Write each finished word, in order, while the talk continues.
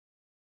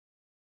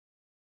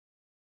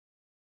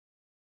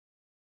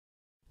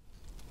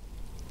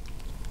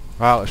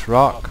Right, let's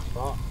rock.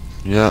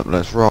 Yeah,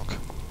 let's rock.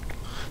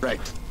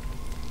 Right.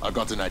 I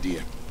got an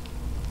idea.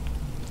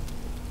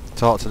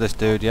 Talk to this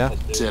dude, yeah?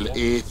 Cell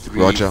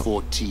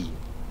A314.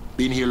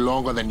 Been here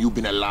longer than you've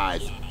been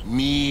alive.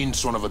 Mean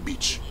son of a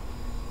bitch.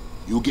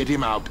 You get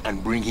him out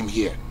and bring him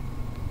here.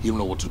 He'll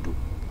know what to do.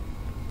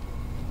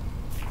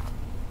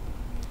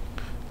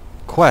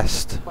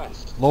 Quest.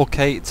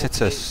 Locate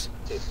Titus.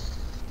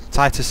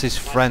 Titus's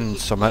friend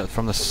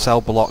from the cell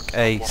block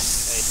A.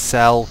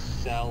 Cell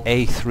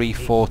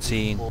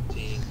A314.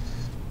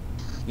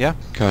 Yeah?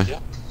 Okay.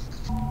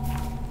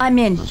 I'm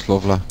in. That's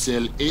lovely.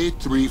 Cell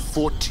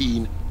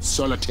A314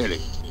 solitary.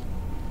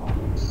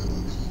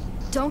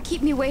 Don't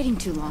keep me waiting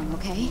too long,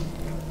 okay?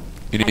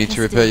 You need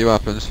to repair your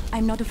weapons.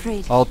 I'm not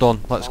afraid. All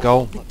done, let's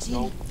go.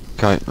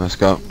 Okay, let's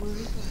go.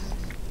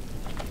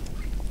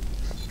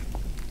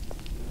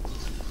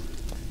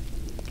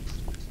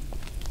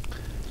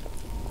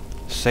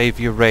 Save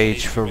your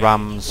rage for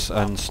rams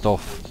and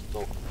stuff.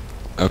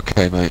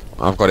 Okay, mate.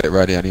 I've got it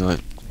ready anyway.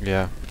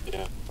 Yeah.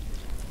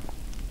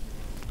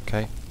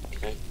 Okay.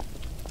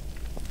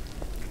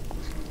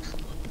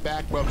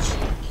 Back, brothers.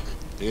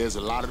 There's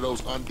a lot of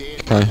those undead.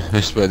 Okay,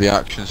 this is where the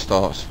action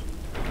starts.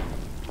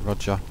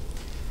 Roger.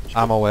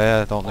 I'm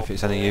aware, I don't know if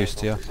it's any use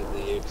to you.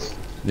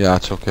 Yeah, I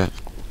took it.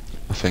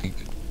 I think.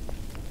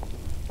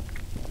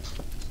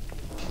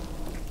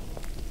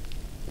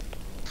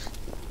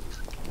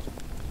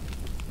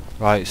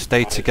 Right,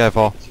 stay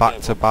together,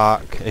 back to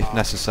back, if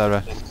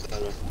necessary.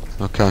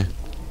 Okay.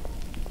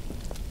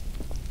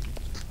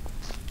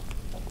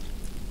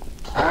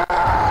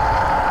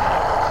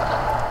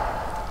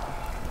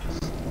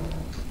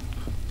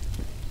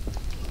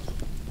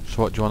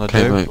 So what do you want to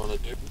Okay, do? mate.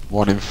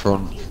 One in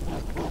front.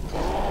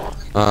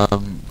 I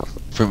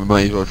think we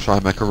might as well try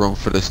and make a run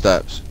for the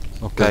steps.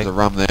 Okay. There's a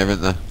ram there,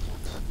 isn't there?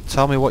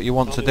 Tell me what you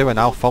want to do and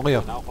I'll follow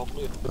you.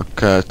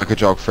 Okay, let's make a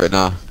jog for it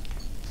now.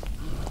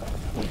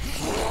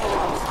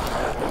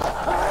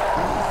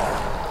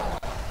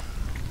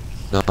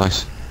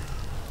 Nice.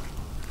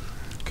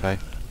 Okay.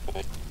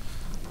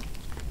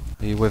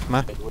 Are you with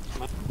me?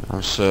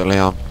 I certainly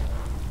am.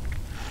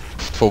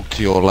 Fug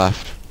to your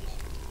left.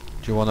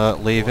 Do you want to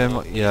leave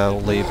him? Yeah,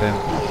 we'll leave him.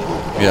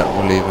 Yeah,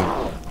 we'll leave him.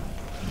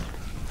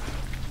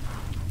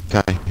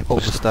 Okay, Up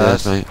the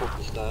stairs. mate.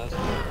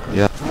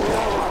 Yeah.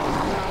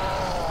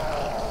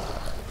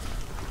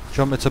 Do you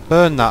want me to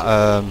burn that?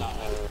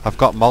 I've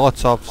got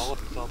Molotovs.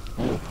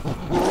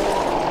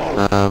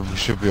 We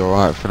should be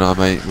alright for now,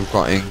 mate. We've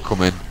got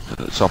incoming at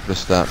the top of the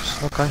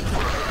steps. Okay.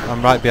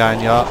 I'm right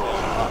behind you.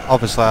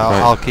 Obviously,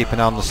 I'll keep an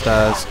eye on the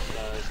stairs.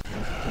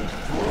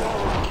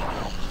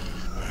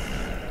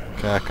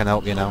 Okay, I can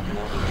help you now.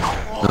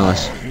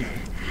 Nice.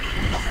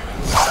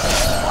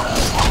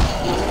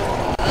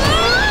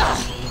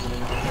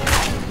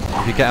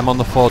 If you get him on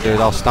the floor, dude,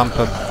 I'll stamp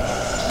him.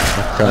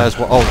 Okay. There's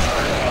what. Oh,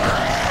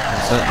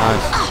 that's it.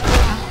 Nice.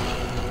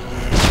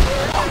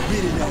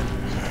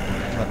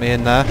 Let me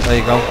in there. There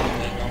you go.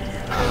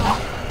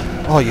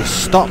 Oh, you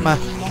stopped me.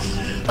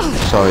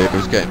 Sorry, he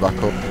was getting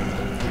back up.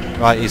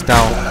 Right, he's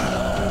down.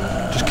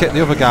 Just kick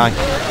the other guy.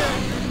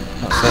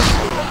 That's it.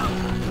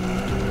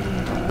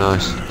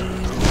 Nice.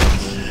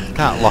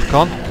 Can't lock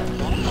on.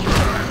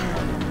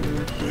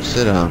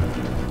 Sit down.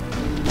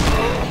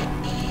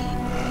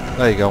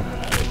 There you go.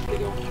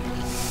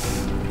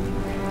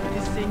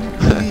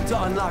 You need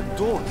to unlock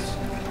doors.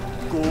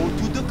 Go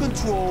to the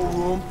control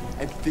room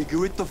and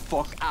figure it the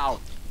fuck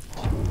out.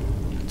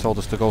 Told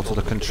us to go to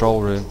the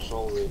control room.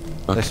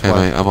 This Okay,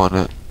 way. mate, I'm on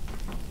it.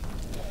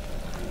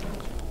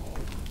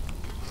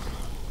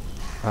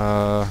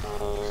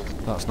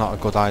 That's not a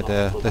good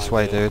idea. This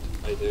way, dude.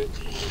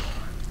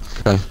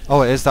 Okay.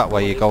 Oh, it is that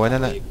way you're going,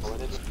 isn't it?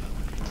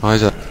 Why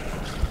is it?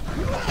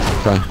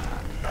 Okay.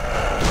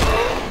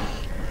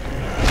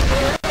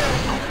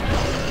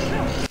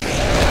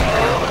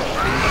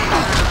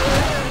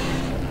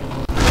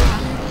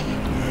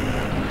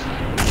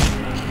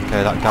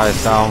 Okay, that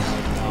guy's down.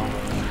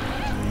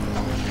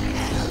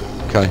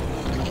 Okay.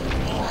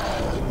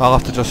 I'll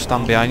have to just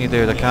stand behind you,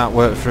 dude. I can't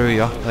work through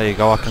you. There you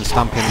go. I can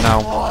stamp him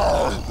now.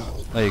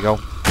 There you go.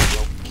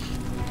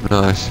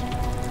 Nice.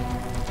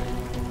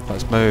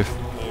 Let's move.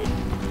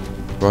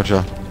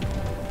 Roger.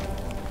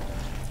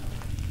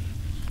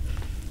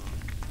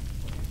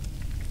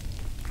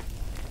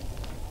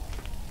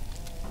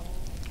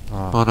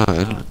 Oh no,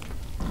 it isn't.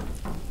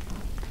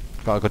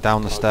 Gotta go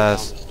down the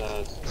stairs.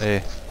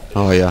 Here.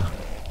 Oh yeah.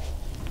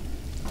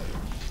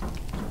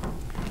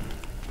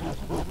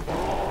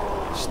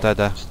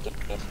 Steady.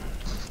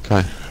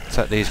 Okay.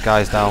 Set these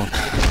guys down.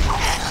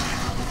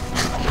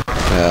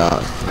 Yeah,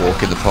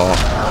 walk in the park.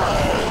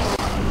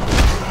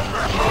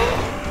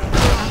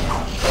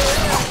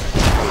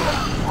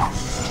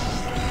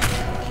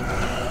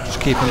 Just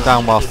keep him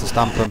down whilst I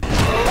stamp him.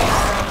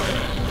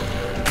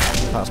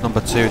 That's number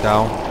 2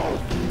 down.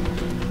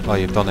 Oh,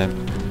 you've done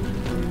him.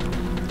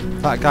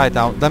 That guy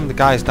down, the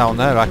guys down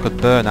there I could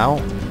burn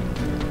out.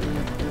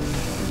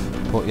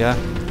 But yeah,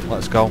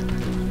 let's go.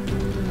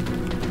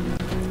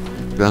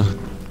 Yeah.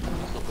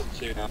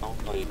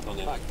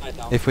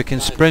 If we can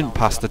sprint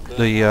past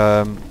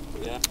the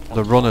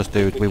runners,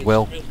 dude, we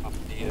will.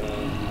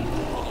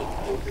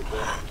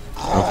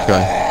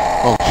 Okay.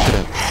 Oh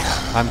shit.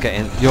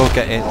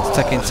 It's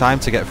taking time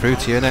to get through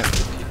to you, innit?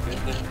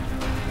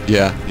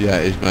 Yeah,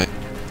 it is, mate.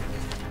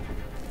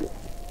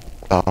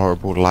 That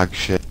horrible lag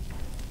shit.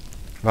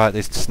 Right,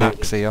 there's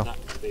snacks here.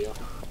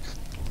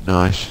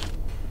 Nice.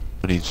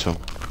 I need some.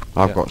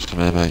 I've got some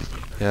here, mate.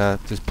 Yeah,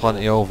 there's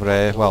plenty over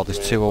here. Well, there's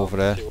 2 over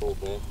here.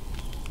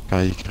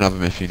 Okay, you can have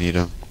them if you need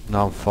them.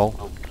 No, I'm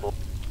full.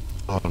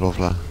 Oh,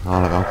 lovely.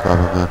 I'll grab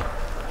them then.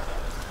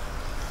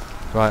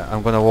 Right,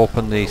 I'm going to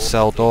open the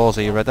cell doors.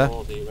 Are you ready?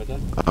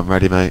 I'm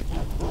ready, mate.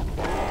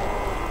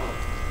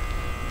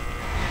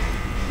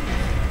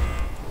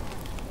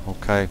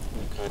 Okay.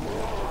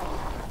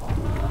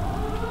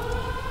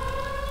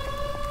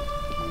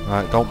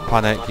 Right, don't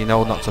panic. You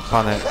know not to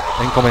panic.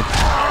 Incoming.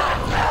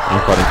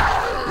 I've got him.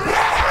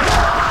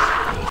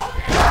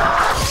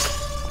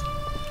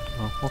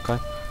 Oh, okay.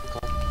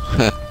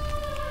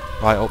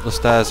 Right, up the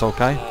stairs,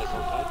 okay?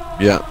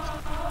 Yeah.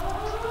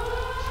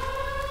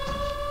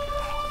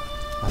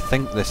 I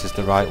think this is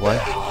the right way.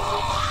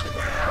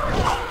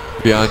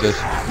 Behind us.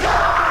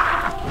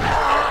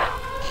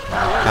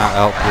 Can't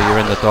help you, you're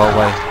in the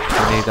doorway.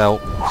 You need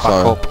help. Back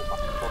Sorry. up.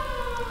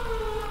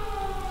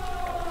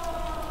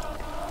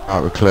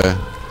 Right, we're clear.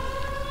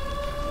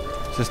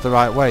 Is this the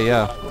right way?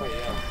 Yeah.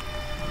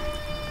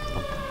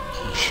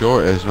 I'm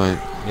sure it is, mate.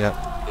 Yep.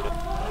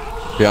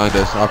 Behind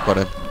us. I've got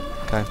him.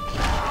 Okay.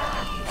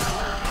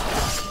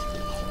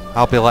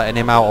 I'll be letting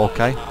him out,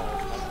 okay?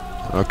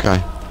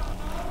 Okay.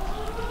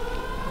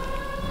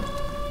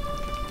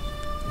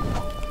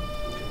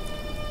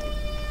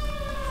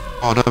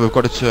 Oh no, we've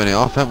got to turn it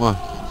off, haven't we?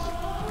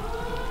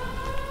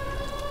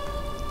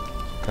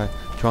 Okay.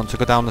 Do you want to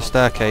go down the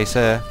staircase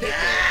here?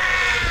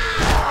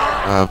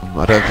 I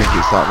don't think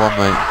it's that one,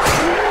 mate.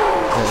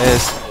 It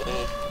is.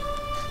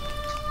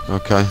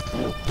 Okay.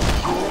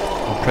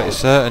 I'm pretty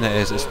certain it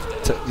is.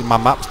 My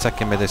map's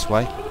taking me this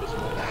way.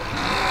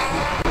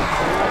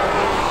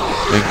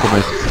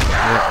 Incoming.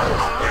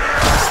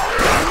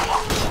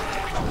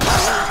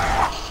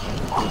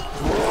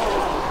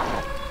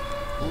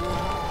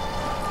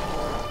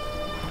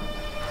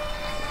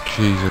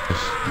 Jesus.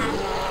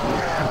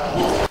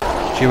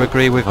 Do you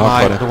agree with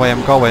the way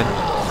I'm going?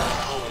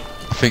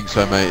 I think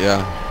so, mate,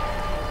 yeah.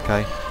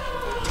 Okay.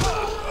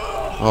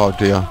 Oh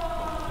dear.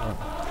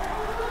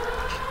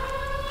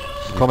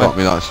 Come Got in.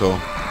 me, that's all.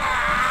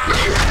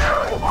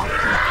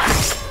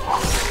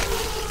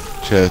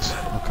 Cheers.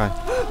 Okay.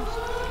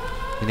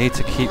 You need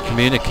to keep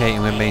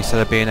communicating with me instead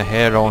of being a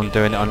hero and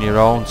doing it on your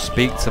own.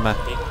 Speak to me.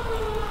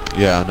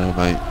 Yeah, I know,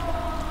 mate.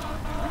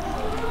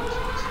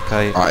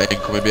 Okay. Right,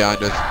 incoming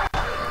behind us.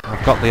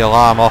 I've got the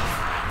alarm off.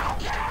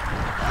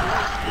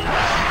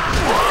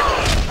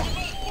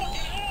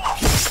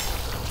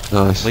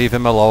 Nice. Leave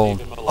him alone.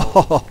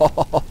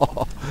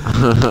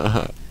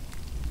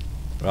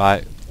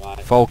 Right.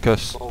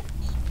 Focus.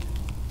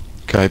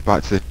 Okay,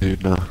 back to the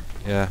dude now.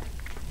 Yeah.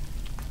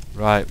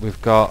 Right,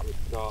 we've got...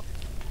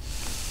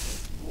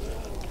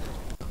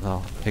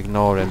 No,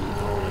 ignore him.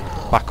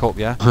 Back up,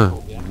 yeah?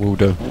 Will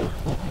do.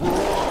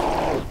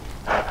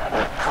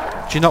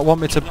 Do you not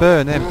want me to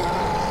burn him?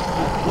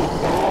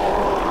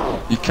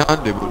 You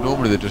can do, but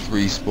normally they just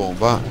respawn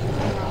back.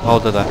 Oh,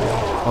 do they?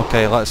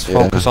 Okay, let's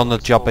focus on the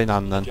job in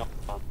hand then.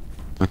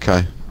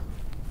 Okay.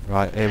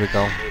 Right, here we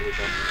go.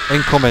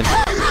 Incoming.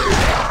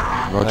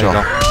 Roger. There you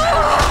go.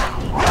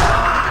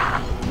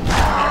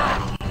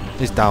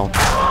 He's down.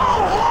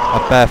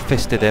 I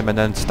bare-fisted him and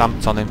then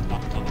stamped on him.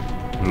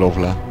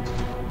 Lovely.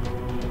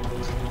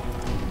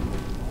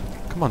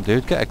 Come on,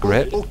 dude, get a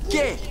grip.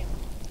 Okay,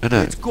 Innit?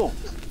 let's go.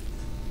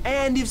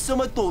 And if some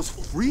of those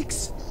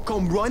freaks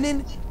come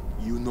running,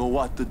 you know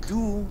what to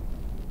do.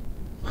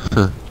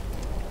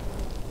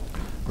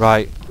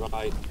 Right.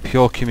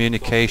 Pure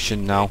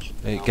communication now.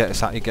 It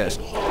gets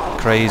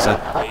crazy.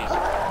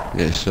 Yeah,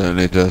 it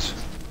certainly does.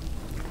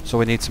 So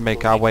we need to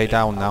make our way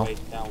down now.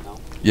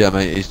 Yeah,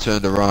 mate, he's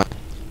turned right.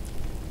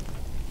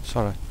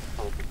 Sorry.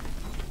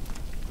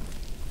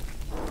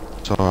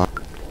 It's alright.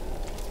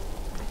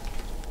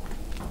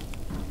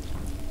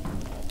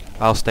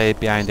 I'll stay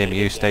behind him,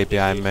 you stay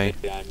behind me.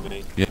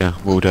 Yeah,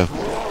 will do.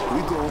 Here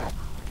we go.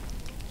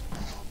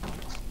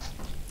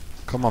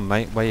 Come on,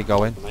 mate, where you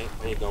going?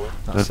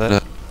 That's No,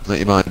 it. let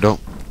your mind up.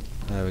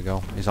 There we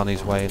go. He's on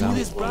his way Do now.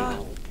 this,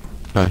 bruh.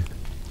 Okay.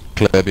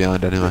 Clear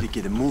behind anyway. Better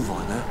get a move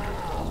on, huh?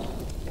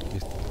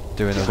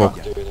 Doing a... Fuck.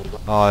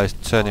 Oh, he's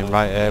turning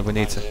right here. We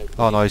need to...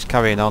 Oh no, he's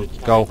carrying on.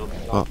 Go.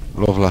 Oh,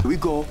 lovely. Here we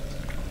go.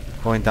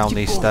 Going down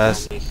these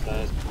stairs.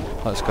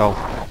 Let's go.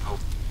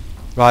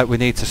 Right, we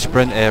need to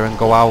sprint here and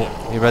go out.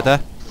 You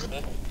ready?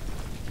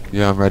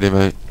 Yeah, I'm ready,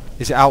 mate.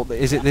 Is it out?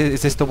 Is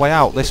this the way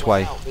out? This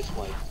way?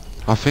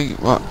 I think,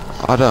 what?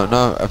 I don't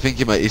know. I think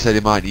he said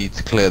he might need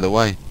to clear the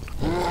way.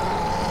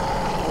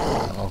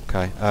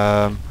 Okay.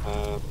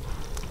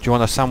 Do you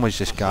want to sandwich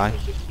this guy?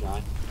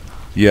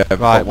 Yeah,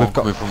 Right, we've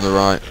got one coming from the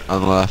right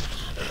and left.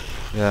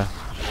 Yeah.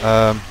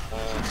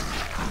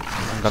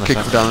 I'm gonna Kick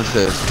send. him down the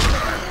stairs.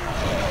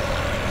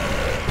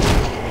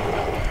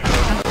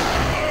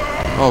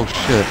 Oh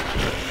shit.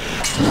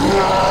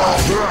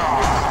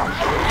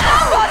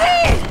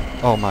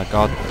 Oh my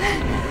god.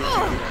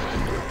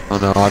 Oh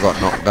no, I got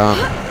knocked down.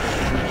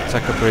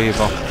 Take a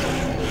breather.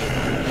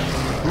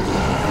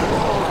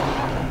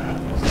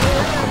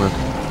 I'm coming.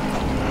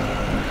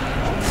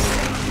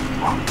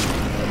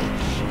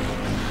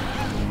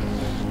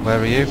 Where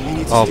are you?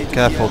 Oh,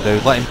 careful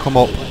dude. Let him come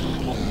up.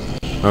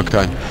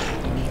 Okay.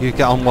 You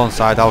get on one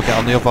side, I'll get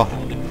on the other.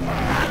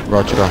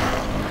 Roger.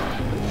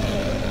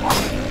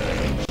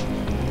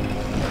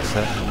 That's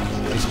it.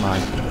 He's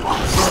mine.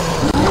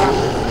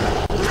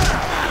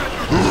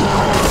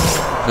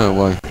 No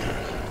way.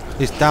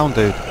 He's down,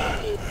 dude.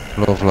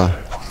 Lovely.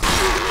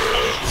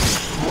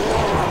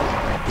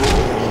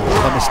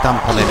 Let me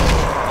stamp on him.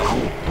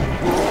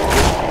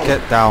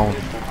 Get down.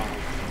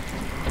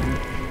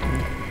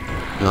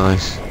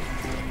 Nice.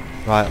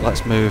 Right,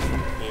 let's move.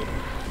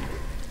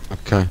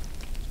 Okay.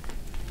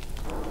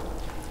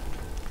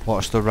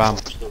 Watch the ram.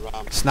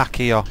 Snack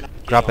here.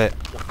 Grab it.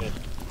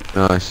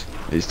 Nice.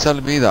 It's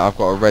telling me that I've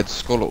got a red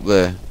skull up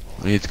there.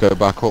 I need to go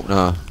back up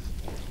now.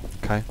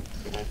 Okay.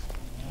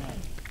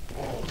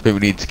 I think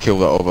we need to kill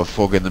that other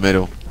thug in the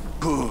middle.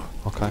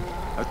 Okay.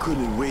 I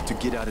couldn't wait to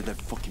get out of that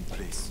fucking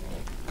place.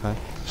 Okay.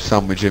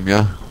 Sandwich him,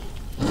 yeah?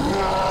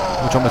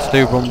 What do you want me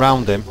to do? Run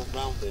round him?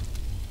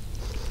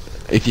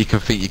 If you can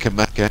think you can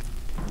make it.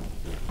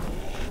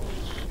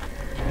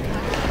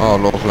 Oh,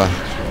 lovely.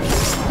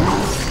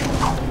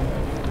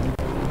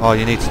 Oh,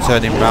 you need to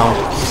turn him round.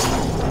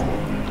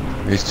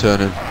 He's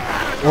turning.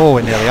 Oh,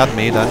 it nearly had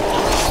me then.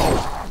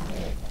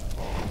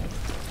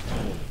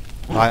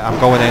 Right, I'm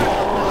going in.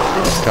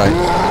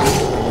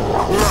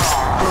 Okay.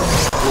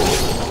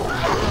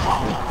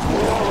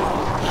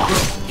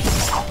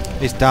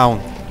 He's down.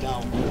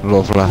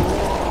 Lovely.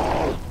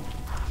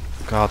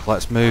 God,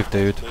 let's move,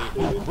 dude.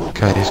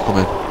 Okay, he's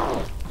coming.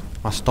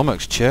 My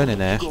stomach's churning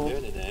here.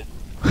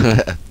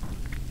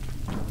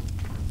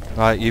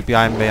 Right, you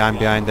behind me, I'm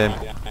behind him.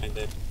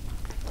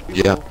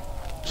 Yeah,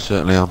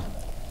 certainly am.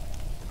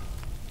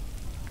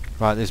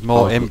 Right, there's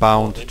more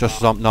inbound,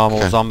 just normal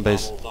Okay.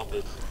 zombies.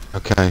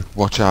 Okay,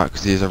 watch out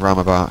because he's a ram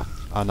about.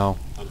 I know.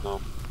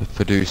 If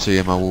I do see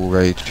him, I will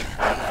rage.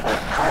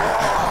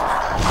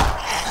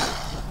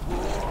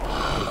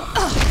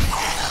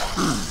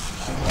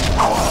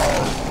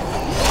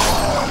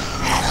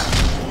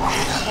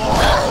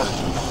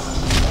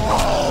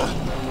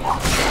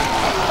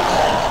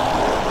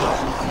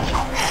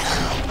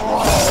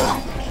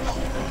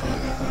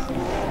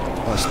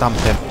 Let's stamp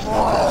him.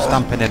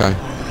 Stamping him.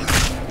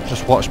 Okay,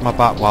 Just watch my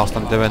back whilst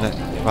I'm doing it.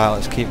 Right,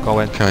 let's keep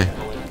going. okay.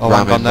 Oh,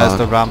 Ram hang on, there's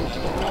the inbound.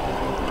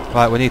 ram.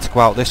 Right, we need to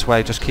go out this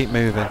way, just keep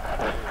moving.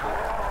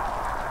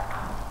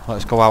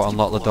 Let's go out and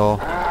lock the door.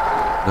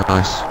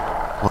 Nice.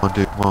 Come on,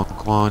 dude, come on,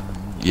 come on.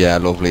 Yeah,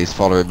 lovely, he's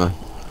following me.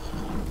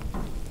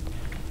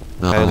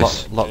 Okay,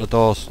 Nice. lock the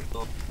doors.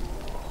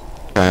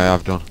 Okay,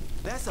 I've done.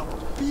 That's a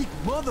big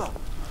mother.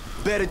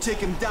 Better take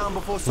him down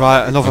before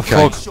Right, another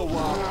Okay. thug. show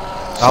up.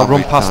 I'll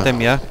run Sandwich past time.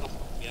 him, yeah?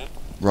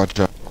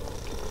 Roger.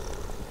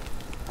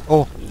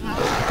 Oh,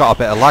 I've got a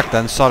bit of lag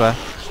then, sorry.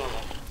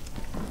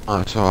 Oh,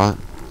 it's alright.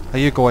 Are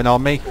you going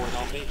on me?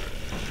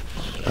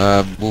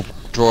 We'll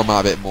draw him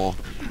out a bit more.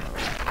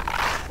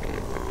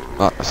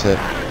 That's it.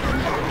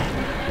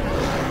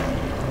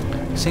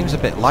 Seems a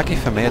bit laggy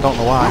for me, I don't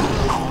know why.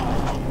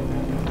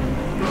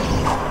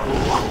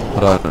 I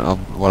don't know,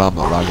 well, I'm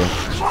not lagging.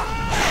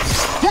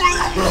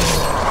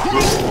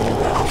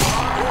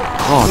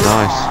 Oh,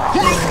 nice.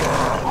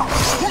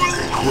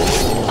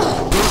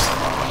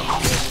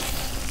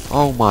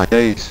 Oh my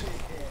days.